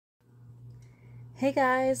Hey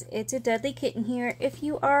guys, it's a Deadly Kitten here. If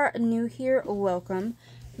you are new here, welcome.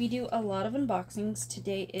 We do a lot of unboxings.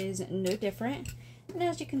 Today is no different. And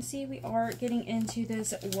as you can see, we are getting into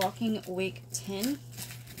this Walking Wake tin.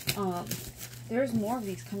 There's more of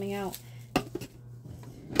these coming out.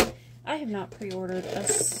 I have not pre-ordered a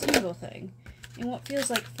single thing in what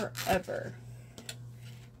feels like forever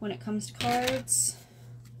when it comes to cards.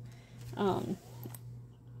 And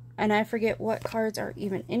I forget what cards are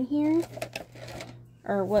even in here,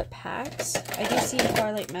 or what packs. I do see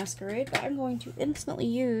Twilight Masquerade, but I'm going to instantly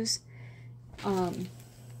use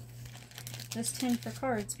this tin for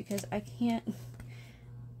cards because I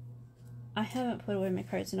haven't put away my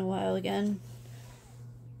cards in a while again.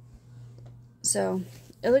 So,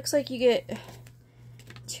 it looks like you get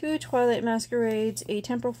 2 Twilight Masquerades, a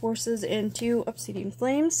Temporal Forces, and 2 Obsidian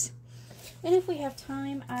Flames. And if we have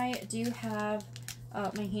time, I do have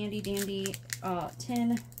my handy dandy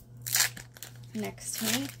tin next to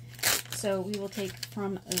me, so we will take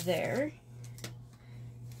from there.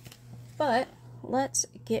 But let's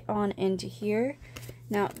get on into here.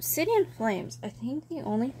 Now, Obsidian Flames, I think the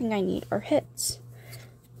only thing I need are hits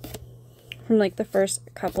from like the first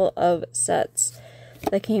couple of sets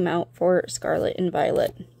that came out for Scarlet and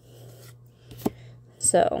Violet.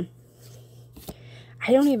 So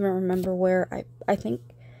I don't even remember where I think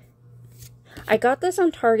I got this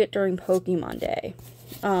on Target during Pokemon Day.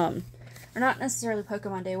 Or not necessarily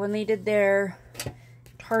Pokemon Day, when they did their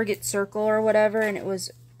Target Circle or whatever, and it was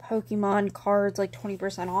Pokemon cards like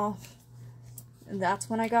 20% off. And that's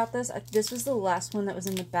when I got this. This was the last one that was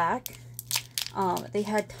in the back. They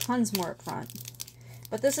had tons more up front.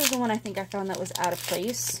 But this is the one I think I found that was out of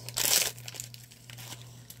place.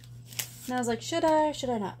 And I was like, should I? Should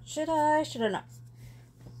I not? Should I? Should I not?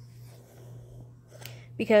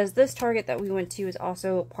 Because this Target that we went to is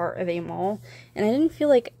also part of a mall, and I didn't feel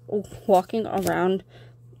like walking around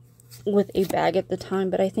with a bag at the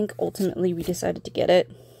time, but I think ultimately we decided to get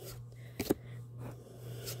it.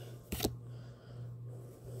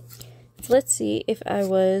 So let's see if I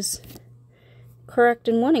was correct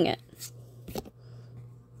in wanting it.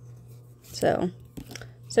 So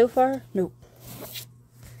far, nope.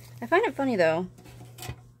 I find it funny though.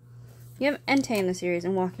 You have Entei in the series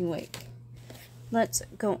and Walking Wake. Let's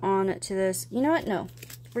go on to this. You know what? No.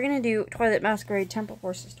 We're going to do Twilight Masquerade, Temporal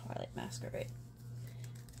Forces, Twilight Masquerade.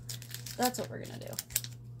 That's what we're going to do.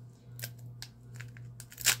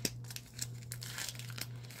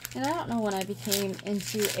 And I don't know when I became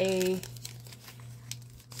into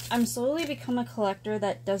I'm slowly become a collector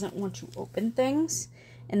that doesn't want to open things.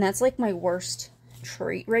 And that's like my worst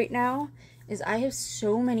trait right now, is I have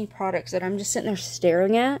so many products that I'm just sitting there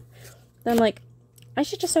staring at that I'm like, I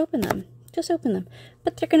should just open them. Just open them.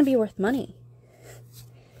 But they're going to be worth money.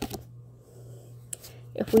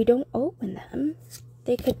 If we don't open them,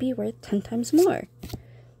 they could be worth 10 times more.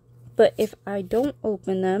 But if I don't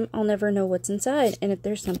open them, I'll never know what's inside. And if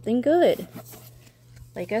there's something good,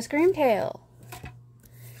 like a Screamtail.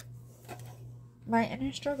 My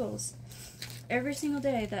inner struggles. Every single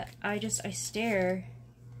day that I stare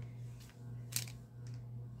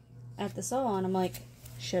at the saw and I'm like,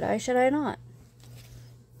 should I not?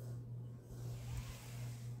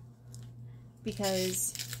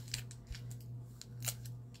 Because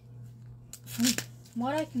from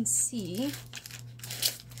what I can see,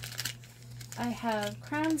 I have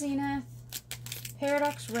Crown Zenith,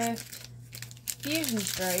 Paradox Rift, Fusion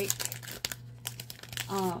Strike,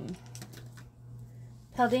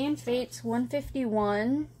 Paldean Fates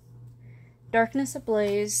 151, Darkness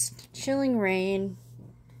Ablaze, Chilling Rain,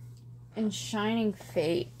 and Shining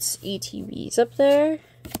Fates ETBs up there.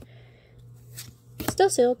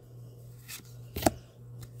 Still sealed.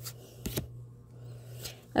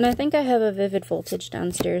 And I think I have a Vivid Voltage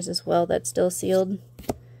downstairs as well that's still sealed.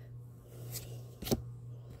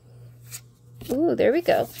 Ooh, there we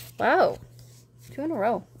go. Wow. 2 in a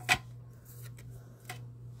row.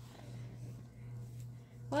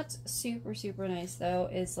 What's super, super nice, though,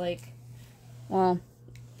 is like, well,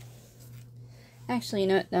 actually, you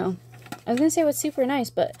know what, no. I was going to say what's super nice,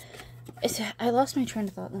 but I lost my train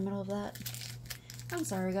of thought in the middle of that. I'm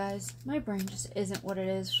sorry, guys. My brain just isn't what it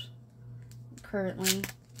is currently.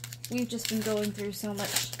 We've just been going through so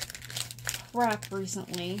much crap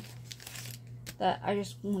recently that I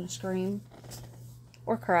just want to scream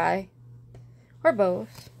or cry or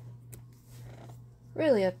both.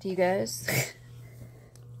 Really up to you guys.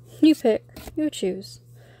 You pick. You choose.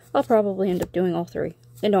 I'll probably end up doing all 3.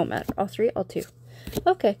 It don't matter. All 3, all 2.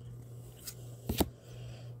 Okay.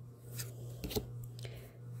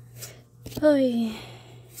 Oh, yeah.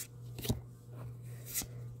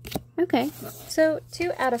 Okay, so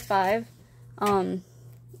 2 out of 5.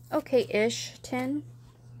 okay-ish tin-ish.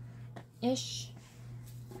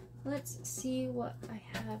 Let's see what I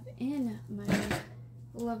have in my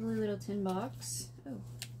lovely little tin box. Oh,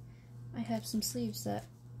 I have some sleeves that...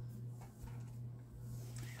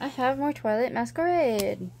 I have more Twilight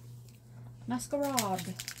Masquerade.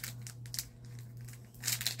 Masquerade.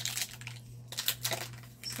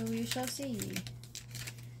 So we shall see.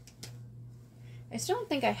 I still don't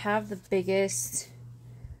think I have the biggest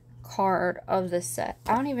card of this set.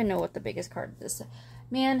 I don't even know what the biggest card of this set.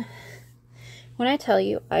 Man, when I tell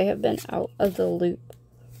you I have been out of the loop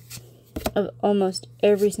of almost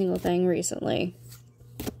every single thing recently.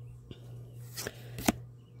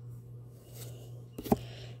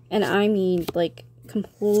 And I mean, like,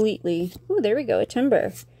 completely... Ooh, there we go, a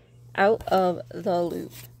timber. Out of the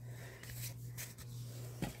loop.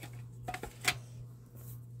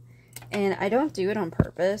 And I don't do it on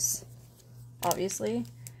purpose, obviously.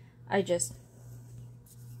 I just...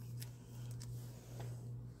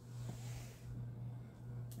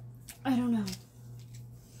 I don't know.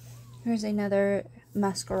 Here's another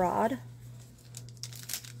Masquerade.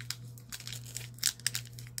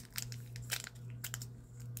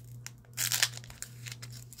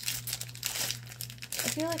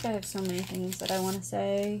 I feel like I have so many things that I want to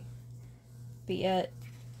say, but yet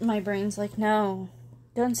my brain's like, no,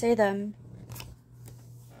 don't say them.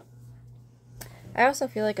 I also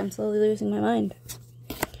feel like I'm slowly losing my mind,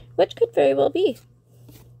 which could very well be.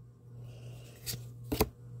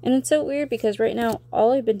 And it's so weird because right now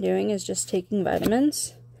all I've been doing is just taking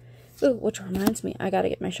vitamins. Ooh, which reminds me, I gotta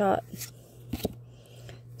get my shot.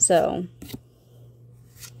 So,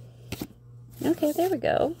 okay, there we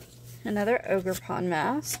go. Another Ogerpon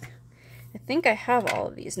mask. I think I have all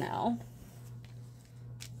of these now.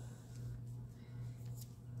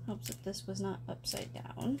 Helps if this was not upside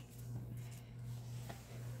down.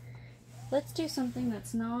 Let's do something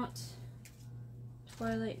that's not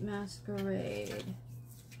Twilight Masquerade.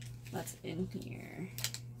 That's in here.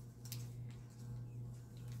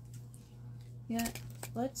 Yeah,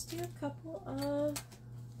 let's do a couple of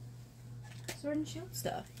Sword and Shield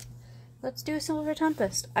stuff. Let's do a Silver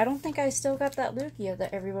Tempest. I don't think I still got that Lugia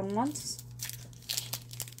that everyone wants.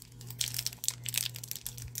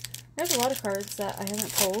 There's a lot of cards that I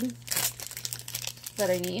haven't pulled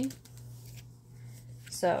that I need.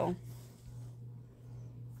 So,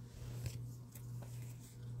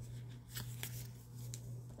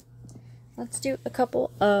 let's do a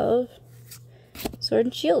couple of Sword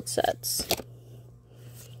and Shield sets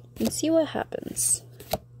and see what happens.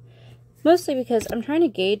 Mostly because I'm trying to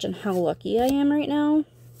gauge on how lucky I am right now.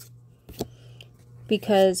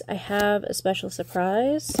 Because I have a special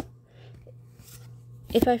surprise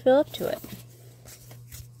if I feel up to it.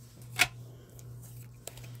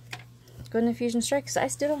 Go into Fusion Strike, because I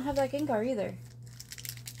still don't have that Gengar either.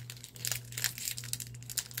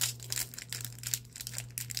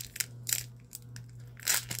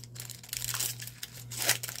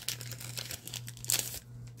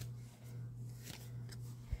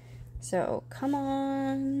 So, come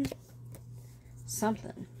on.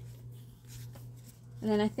 Something.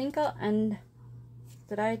 And then I think I'll end...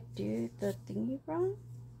 Did I do the thingy wrong?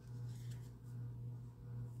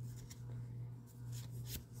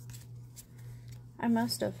 I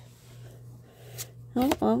must have.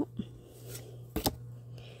 Oh, well.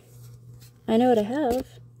 I know what I have.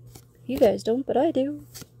 You guys don't, but I do.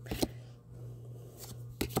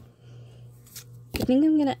 I think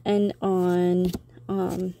I'm gonna end on,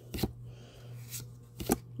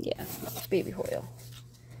 yeah, Baby Hoyle.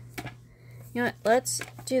 You know what, let's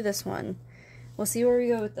do this one. We'll see where we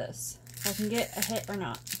go with this. If I can get a hit or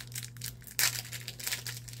not.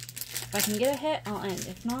 If I can get a hit, I'll end.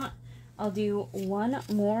 If not, I'll do one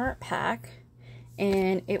more pack,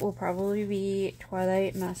 and it will probably be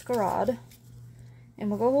Twilight Masquerade, and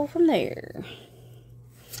we'll go from there.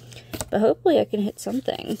 But hopefully I can hit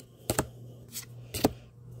something.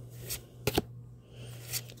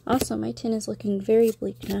 Also, my tin is looking very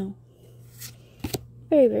bleak now.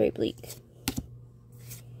 Very, very bleak.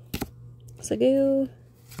 So go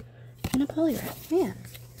and a Poliwrath. Man.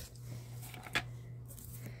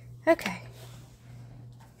 Okay.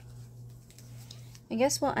 I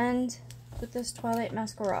guess we'll end with this Twilight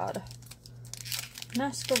Masquerade.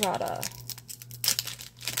 Masquerada.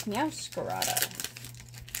 Meowscarada.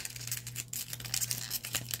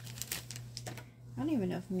 I don't even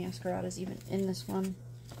know if Meowscarada is even in this one,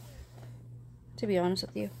 to be honest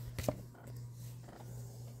with you.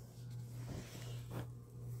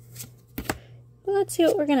 But let's see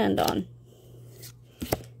what we're gonna end on.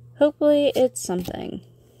 Hopefully it's something.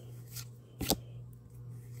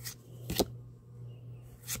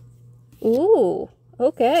 Ooh,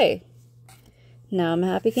 okay. Now I'm a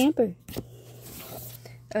happy camper.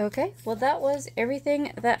 Okay, well that was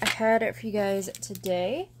everything that I had for you guys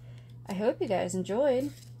today. I hope you guys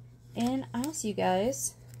enjoyed, and I'll see you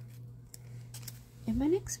guys in my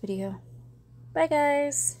next video. Bye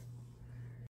guys!